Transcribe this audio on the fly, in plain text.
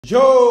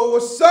Yo,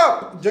 what's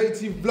up?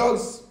 JT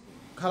Vlogs,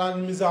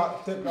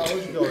 Kalanimiza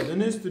Technology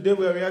Ordinance. Today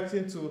we are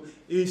reacting to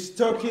Is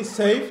Turkey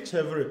Safe?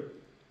 Çeviri.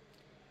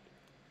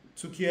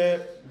 Türkiye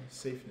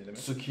safe ne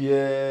demek?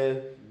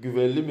 Türkiye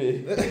güvenli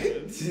mi?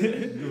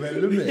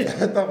 Güvenli mi?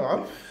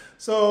 Tamam.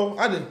 So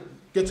hadi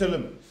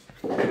geçelim.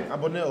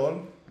 Abone ol.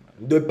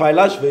 De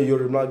paylaş ve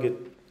yorumlar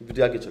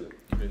videoya geçelim.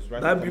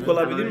 Ben büyük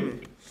olabilir mi?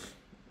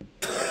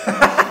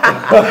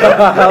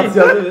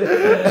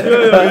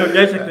 Yok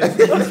gerçekten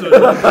ciddi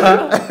soruyorum.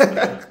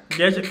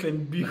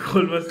 Gerçekten büyük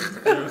olması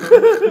istiyorum.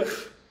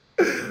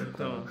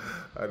 Tamam.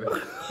 Hadi.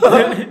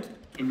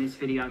 In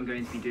this video, I'm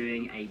going to be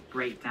doing a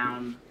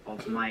breakdown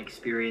of my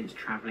experience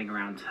traveling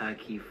around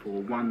Turkey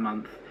for 1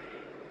 month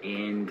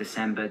in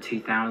December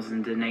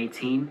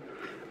 2018.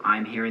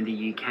 I'm here in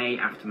the UK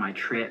after my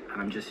trip,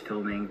 and I'm just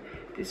filming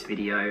this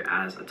video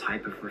as a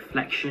type of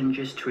reflection,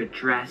 just to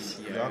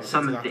address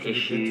some of the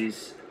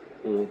issues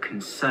or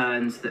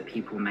concerns that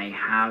people may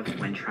have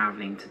when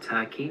traveling to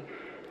Turkey,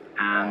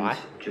 and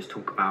just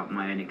talk about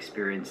my own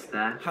experience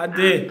there.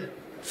 Hadi.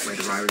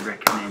 Whether I would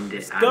recommend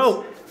it as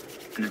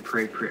an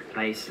appropriate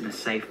place and a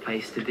safe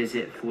place to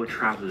visit for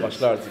travelers.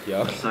 Başla artık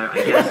ya. So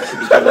I guess to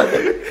begin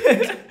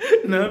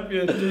with, Ne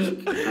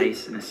yapıyorsun?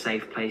 place and a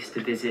safe place to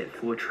visit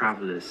for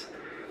travelers.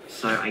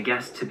 So I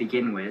guess to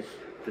begin with,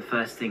 the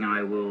first thing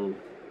I will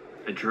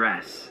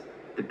address,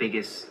 the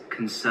biggest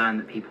concern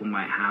that people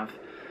might have,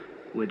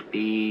 would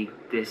be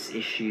this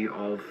issue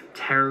of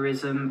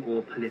terrorism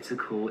or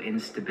political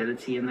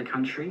instability in the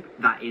country.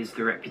 That is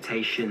the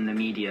reputation the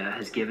media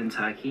has given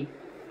Turkey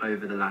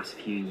over the last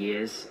few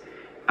years.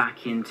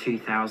 Back in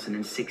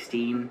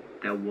 2016,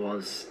 there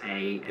was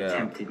a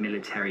attempted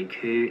military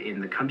coup in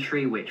the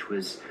country, which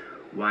was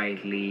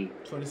widely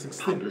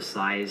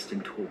publicized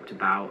and talked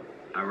about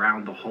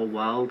around the whole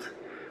world.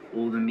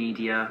 All the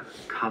media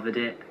covered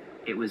it.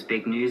 It was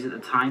big news at the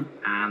time,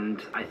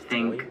 and I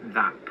think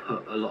that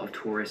put a lot of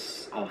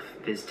tourists off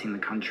visiting the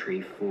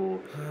country for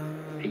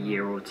a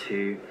year or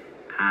two,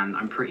 and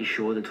I'm pretty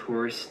sure the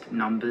tourist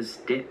numbers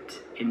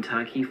dipped in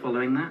Turkey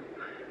following that.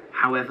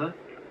 However,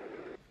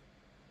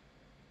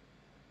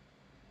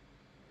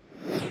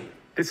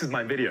 this is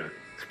my video.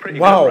 It's pretty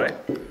Wow. good,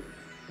 right?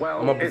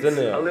 Well, it's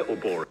a little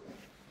boring.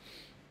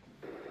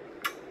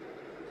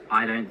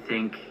 I don't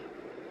think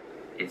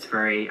it's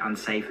very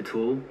unsafe at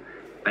all,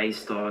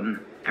 based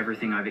on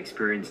everything I've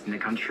experienced in the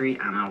country,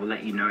 and I will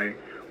let you know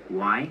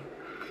why.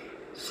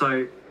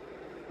 So,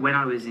 when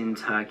I was in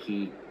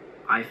Turkey,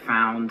 I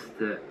found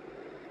that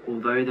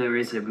although there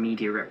is a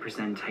media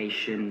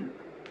representation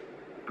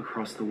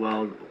across the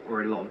world,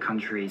 or a lot of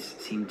countries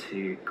seem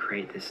to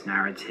create this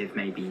narrative,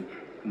 maybe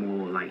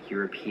more like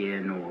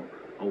European or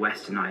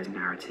westernized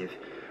narrative,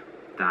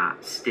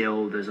 that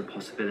still there's a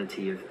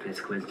possibility of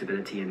political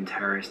instability and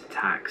terrorist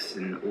attacks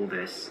and all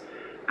this.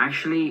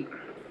 Actually,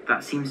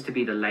 that seems to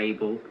be the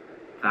label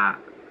that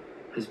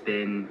has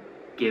been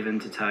given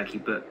to Turkey,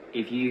 but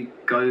if you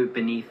go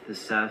beneath the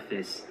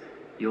surface,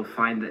 you'll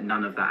find that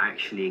none of that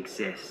actually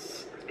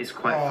exists. It's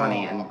quite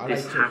funny, and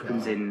this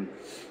happens in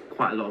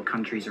quite a lot of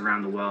countries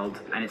around the world,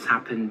 and it's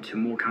happened to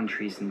more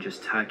countries than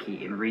just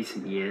Turkey in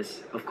recent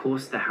years. Of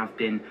course, there have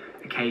been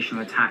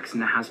occasional attacks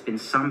and there has been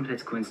some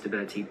political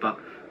instability, but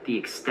the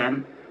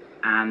extent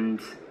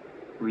and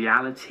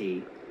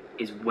reality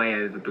is way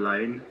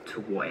overblown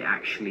to what it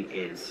actually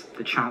is.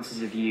 The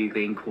chances of you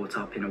being caught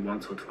up in a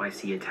once or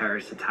twice a year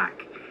terrorist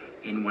attack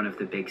in one of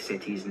the big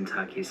cities in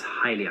Turkey is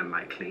highly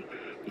unlikely.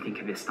 You think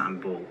of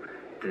Istanbul,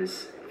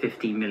 there's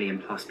 50 million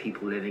plus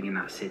people living in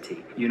that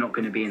city. You're not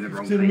going to be in the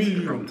wrong place at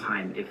the wrong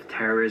time. If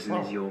terrorism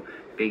is your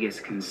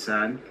biggest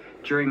concern,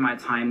 during my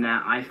time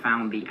there, I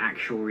found the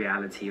actual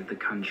reality of the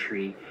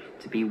country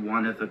to be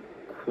one of a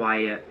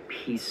quiet,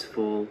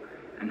 peaceful,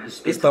 and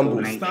hospitable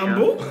nature.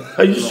 Istanbul?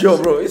 Are you sure,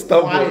 bro?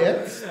 Istanbul.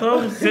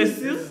 Tamam,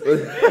 sessiz.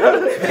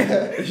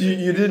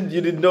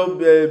 you didn't know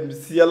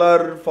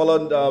siyalar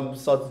falan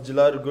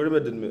satıcılar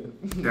görmedin mi?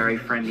 Very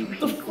friendly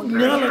people. Ne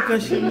very alaka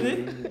happy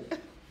şimdi?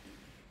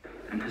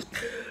 and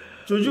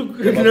Çocuk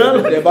ne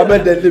alaka? Devam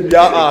edelim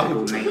ya.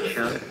 hospitable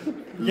nature.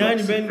 Yani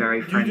Lots of ben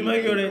very friendly duyduğuma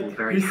göre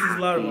people, very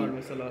hırsızlar var happy,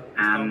 mesela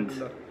and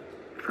İstanbul'da.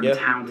 from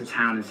town to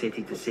town and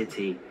city to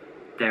city,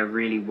 there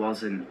really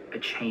wasn't a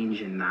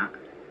change in that.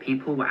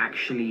 People were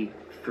actually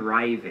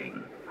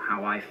thriving,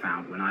 how I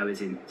found when I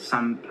was in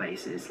some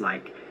places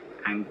like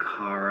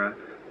Ankara.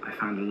 I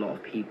found a lot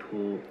of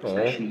people,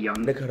 especially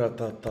young Ne kadar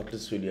tatlı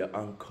söylüyor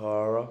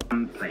Ankara.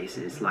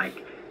 places like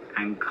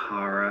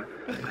Ankara.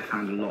 I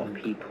found a lot of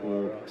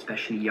people,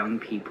 especially young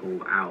people,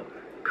 out,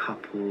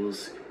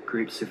 couples,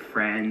 groups of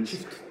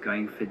friends,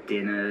 going for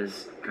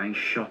dinners, going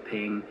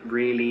shopping,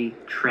 really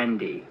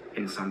trendy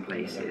in some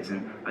places.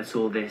 And I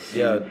saw this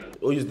Ya in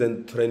o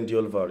yüzden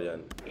Trendyol var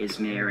yani.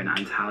 Izmir and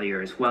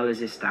Antalya, as well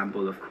as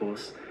Istanbul, of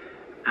course.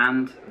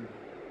 And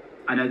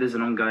I know there's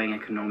an ongoing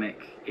economic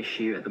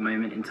issue at the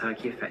moment in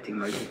Turkey affecting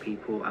local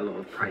people. A lot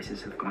of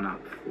prices have gone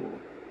up for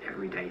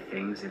everyday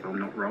things, if I'm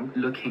not wrong.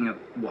 Looking at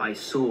what I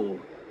saw,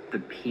 the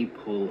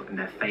people and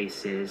their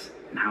faces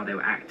and how they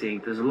were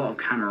acting, there's a lot of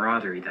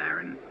camaraderie there,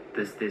 and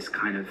there's this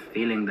kind of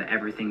feeling that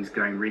everything's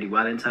going really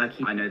well in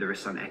Turkey. I know there are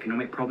some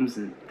economic problems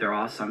and there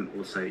are some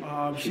also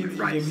human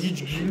rights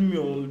issues.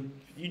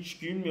 Hiç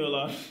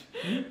gülmüyorlar.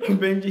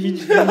 Bence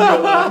hiç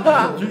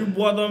gülmüyorlar. Çünkü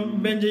bu adam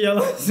bence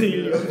yalan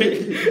söylüyor.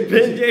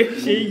 Bence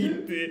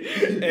gitti.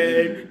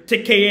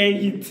 Türkiye'ye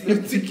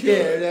gitti.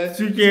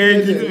 Türkiye'ye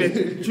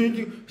gitmedi.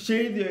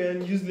 Çünkü diyor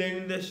yani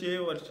yüzlerinde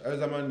var. Her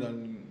zaman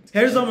yani.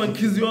 Her zaman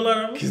kızıyorlar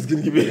ama.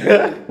 Kızgın gibi.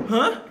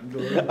 Ha?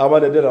 Ama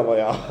neden ama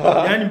ya?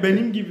 Yani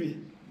benim gibi.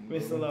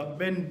 Mesela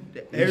ben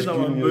her Hiç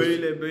zaman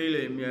gülmüyorsun.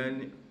 böyleyim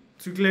yani.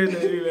 Türkler de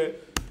öyle.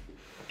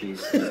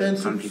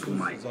 Some people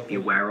might be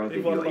aware of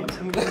if you're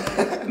into.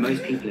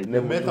 Most people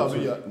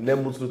Ne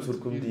mutlu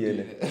Türk'üm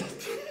diyene.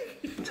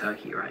 in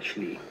Turkey are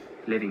actually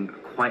living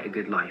quite a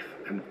good life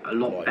and a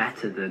lot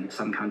better than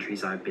some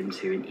countries I've been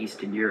to in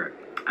Eastern Europe.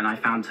 And I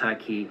found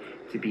Turkey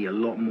to be a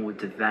lot more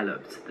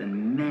developed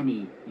than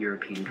many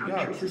European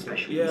countries,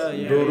 especially Eastern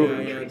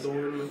European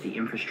countries. The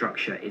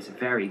infrastructure is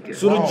very good.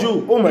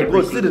 Surucu, oh my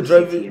Every god, see the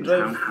single city in drive.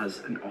 town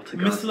has an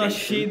autogar Mesela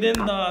station.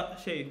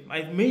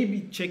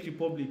 maybe Czech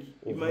Republic.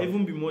 It might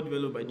even be more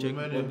developed by Czech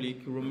Republic,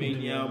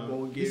 Romania,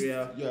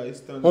 Bulgaria.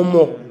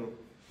 Homo.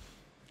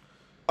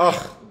 Ah.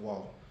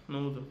 Wow. Ne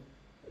oldu?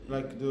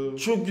 Like the.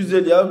 Çok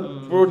güzel ya.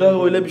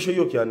 Burada öyle bir şey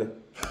yok yani.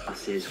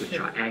 Buses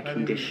which are air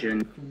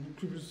conditioned.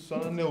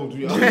 Sana ne oldu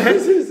ya?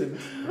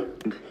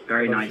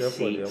 Very nice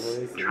seats.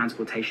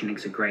 Transportation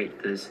links are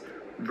great. There's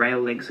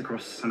rail links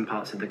across some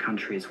parts of the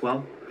country as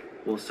well.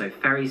 Also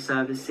ferry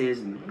services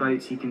and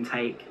boats you can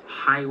take.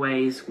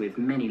 Highways with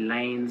many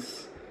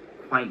lanes.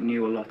 Quite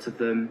new, a lot of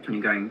them. When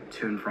you're going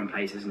to and from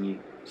places and you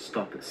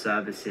stop at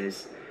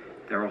services,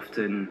 they're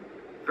often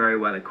very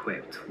well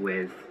equipped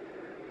with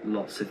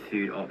lots of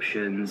food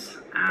options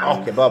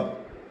and kebab.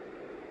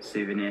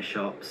 souvenir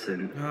shops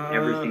and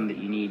everything that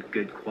you need,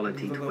 good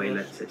quality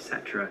toilets,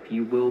 etc.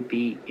 You will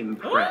be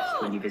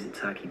impressed when you visit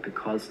Turkey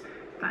because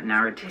that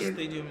narrative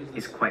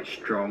is quite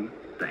strong,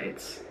 that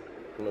it's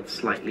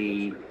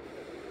slightly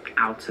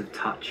out of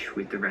touch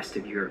with the rest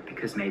of Europe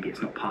because maybe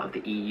it's not part of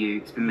the EU.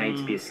 It's been made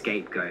to be a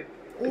scapegoat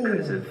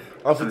because of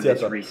some of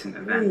its recent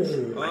events.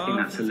 I think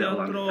that's a little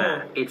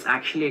unfair. It's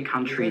actually a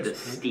country that's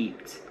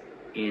steeped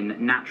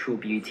in natural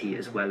beauty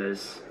as well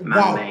as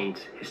man-made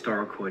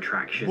historical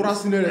attractions.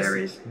 There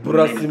is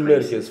many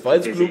places to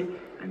visit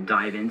and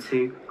dive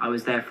into. I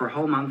was there for a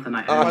whole month and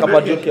I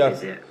urge you to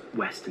visit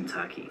Western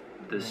Turkey.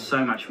 There's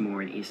so much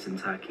more in Eastern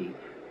Turkey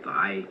that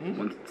I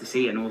wanted to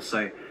see, and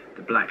also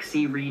the Black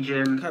Sea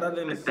region.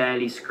 I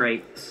barely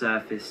scraped the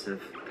surface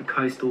of the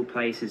coastal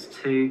places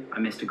too. I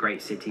missed a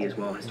great city as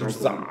well,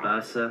 historical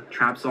Bursa,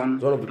 Trabzon,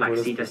 Black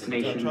Sea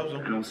destination,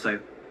 and also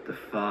the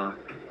far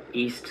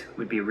east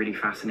would be a really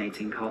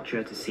fascinating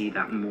culture to see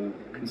that more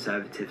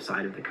conservative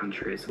side of the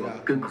country as well.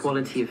 Good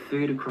quality of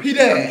food across the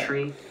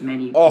country,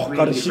 many really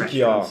good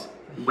restaurants,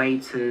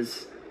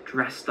 waiters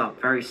dressed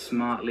up very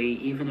smartly,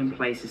 even in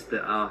places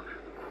that are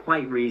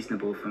quite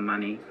reasonable for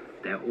money.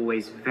 They're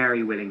always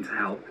very willing to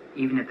help.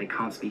 Even if they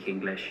can't speak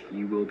English,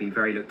 you will be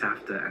very looked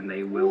after and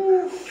they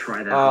will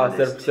try their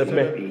hardest to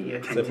be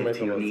attentive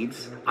to your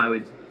needs. I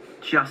would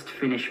just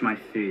finish my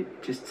food,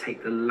 just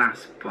take the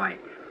last bite.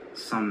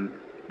 Some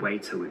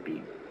waiter would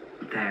be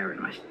there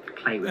and my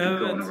plate would be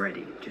gone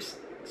already, just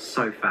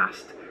so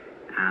fast.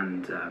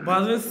 And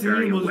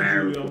very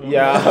aware of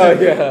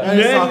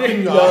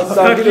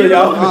sakin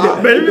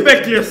ya. Beni mi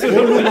bekliyorsun?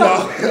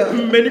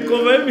 Beni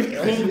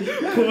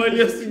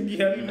kovalıyorsun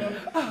diye.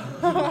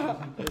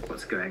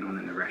 What's going on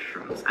in the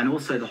restaurants, and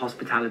also the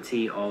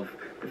hospitality of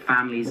the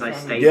families I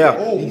stayed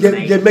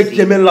with.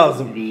 Yemen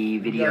lazım. The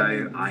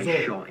video I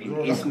shot in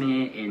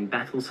Izmir, in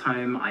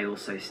Bethlesholm. I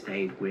also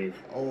stayed with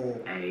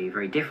a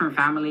very different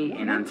family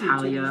in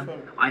Antalya.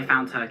 I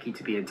found Turkey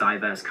to be a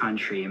diverse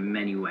country in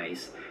many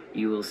ways.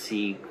 You will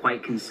see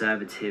quite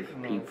conservative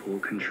people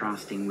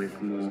contrasting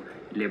with more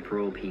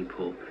liberal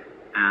people.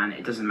 And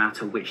it doesn't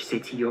matter which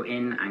city you're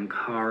in,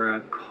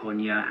 Ankara,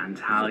 Konya,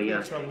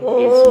 Antalya.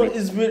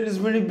 Izmir is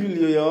very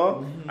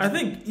biliyor. I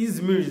think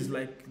Izmir is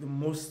like the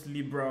most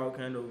liberal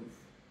kind of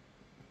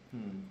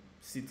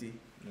city.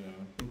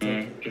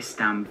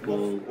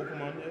 Istanbul.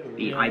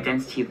 The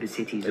identity of the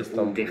cities is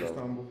all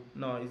different.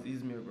 No, it's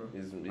Izmir, bro.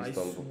 I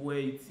swear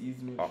it's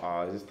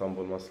Izmir.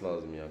 İstanbul olması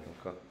lazım ya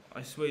kanka.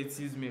 I swear it's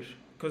Izmir.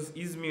 Because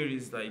Izmir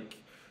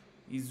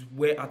is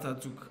where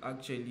Atatürk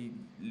actually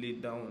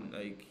laid down,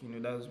 like, you know,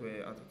 that's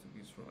where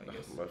Atatürk is from, I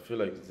guess. I feel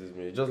like it's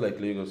Izmir, just like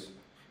Lagos.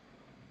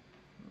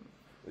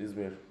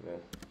 Izmir,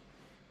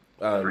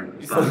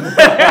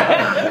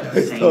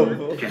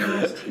 Same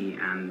generosity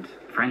and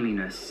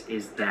friendliness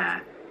is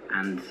there,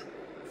 and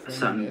a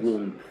certain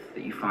warmth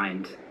that you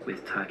find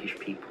with Turkish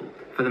people.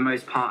 For the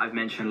most part, I've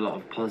mentioned a lot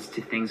of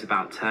positive things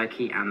about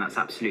Turkey, and that's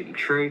absolutely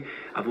true.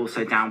 I've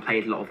also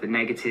downplayed a lot of the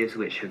negatives,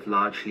 which have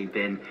largely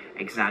been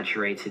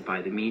exaggerated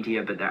by the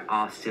media, but there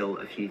are still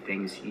a few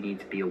things you need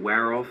to be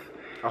aware of.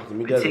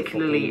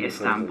 Particularly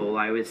Istanbul,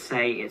 I would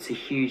say it's a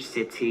huge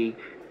city,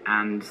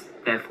 and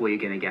therefore you're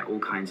going to get all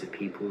kinds of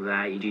people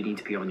there. You do need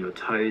to be on your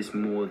toes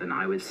more than,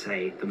 I would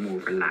say, the more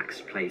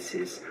relaxed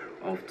places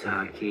of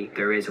Turkey.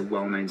 There is a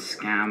well-known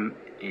scam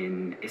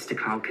in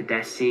Istiklal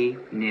Caddesi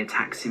near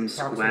Taksim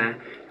Square.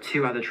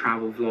 2 other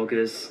travel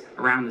vloggers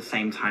around the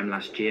same time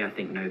last year, I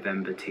think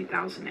November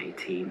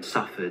 2018,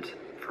 suffered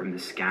from the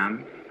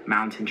scam.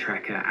 Mountain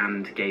Trekker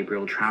and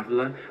Gabriel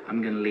Traveller.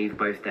 I'm going to leave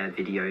both their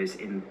videos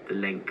in the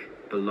link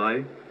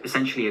below.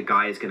 Essentially, a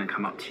guy is going to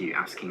come up to you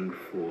asking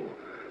for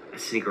a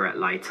cigarette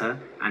lighter,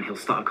 and he'll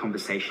start a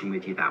conversation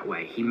with you that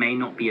way. He may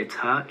not be a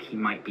Turk, he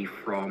might be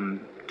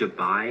from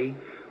Dubai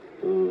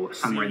or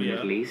somewhere in the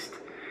Middle East,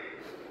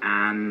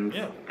 and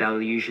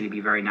they'll usually be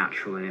very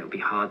natural, and it'll be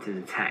hard to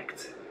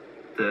detect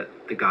that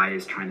the guy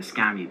is trying to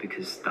scam you,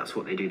 because that's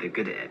what they do, they're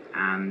good at it.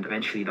 And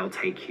eventually they'll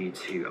take you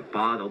to a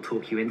bar, they'll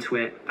talk you into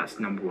it. That's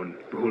number 1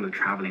 rule of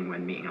traveling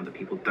when meeting other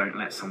people. Don't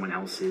let someone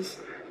else's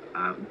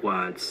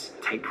words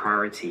take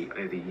priority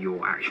over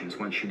your actions.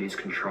 Once you lose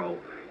control,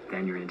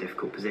 then you're in a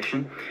difficult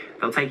position.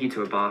 They'll take you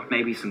to a bar,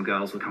 maybe some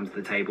girls will come to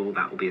the table,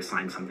 that will be a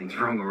sign something's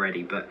wrong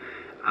already, but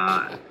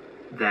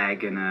they're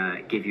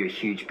gonna give you a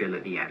huge bill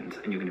at the end,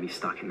 and you're gonna be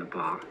stuck in the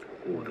bar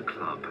or the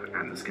club,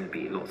 and there's going to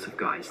be lots of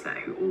guys there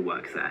who all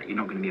work there. You're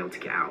not going to be able to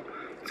get out.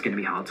 It's going to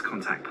be hard to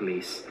contact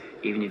police.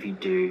 Even if you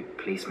do,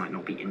 police might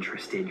not be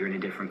interested. You're in a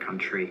different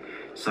country.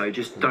 So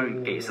just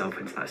don't get yourself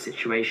into that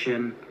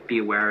situation. Be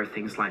aware of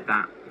things like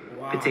that,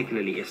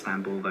 particularly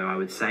Istanbul, though, I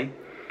would say.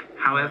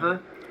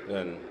 However,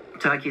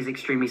 Turkey is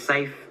extremely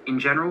safe in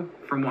general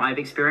from what I've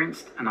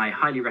experienced, and I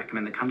highly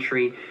recommend the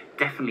country.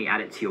 Definitely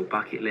add it to your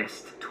bucket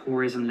list.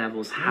 Tourism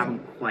levels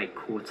haven't quite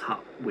caught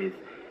up with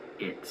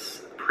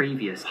its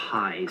previous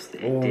highs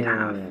that it did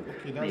have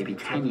maybe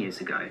 10 years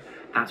ago.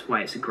 That's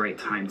why it's a great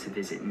time to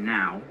visit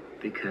now,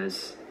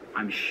 because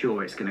I'm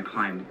sure it's going to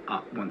climb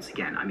up once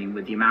again. I mean,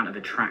 with the amount of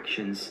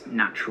attractions,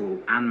 natural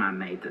and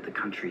man-made, that the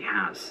country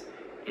has,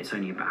 it's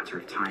only a matter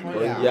of time.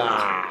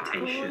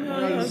 Expectation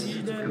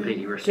is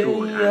completely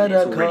restored, and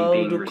it's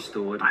already being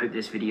restored. I hope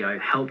this video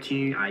helped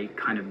you. I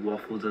kind of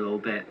waffled a little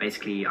bit.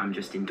 Basically, I'm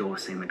just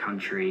endorsing the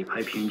country. I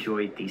hope you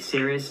enjoyed the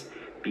series.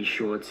 Be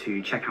sure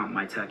to check out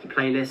my Turkey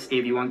playlist.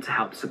 If you want to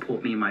help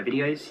support me in my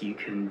videos, you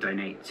can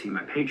donate to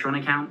my Patreon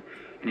account.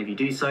 And if you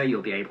do so,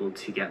 you'll be able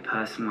to get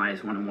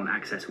personalized one-on-one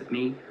access with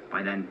me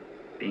by then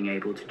being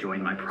able to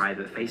join my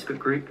private Facebook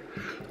group.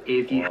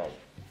 If you...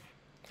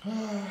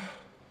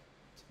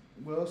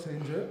 Well,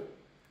 Sanjay,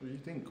 what do you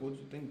think? What do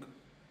you think?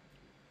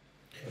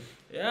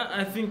 Yeah,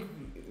 I think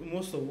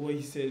most of what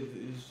he said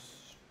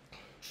is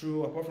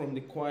true, apart from the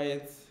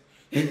quiet.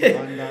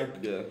 And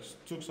like,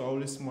 Stooks are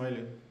always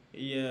smiling.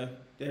 Yeah,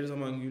 her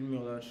zaman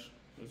gülmüyorlar.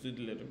 Özür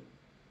dilerim.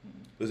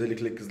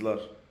 Özellikle kızlar.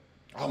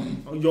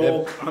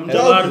 Yok,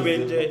 amcalar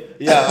bence.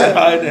 Ya,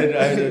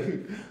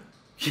 aynen.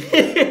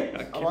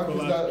 Ama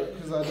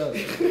kızlar da.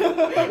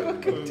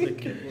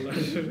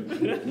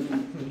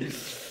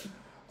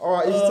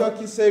 Alright, it's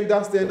Turkey safe.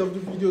 That's the end of the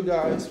video,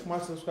 guys.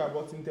 Smash the subscribe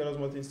button. Tell us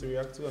what things to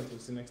react to. Until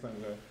see you next time,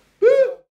 guys.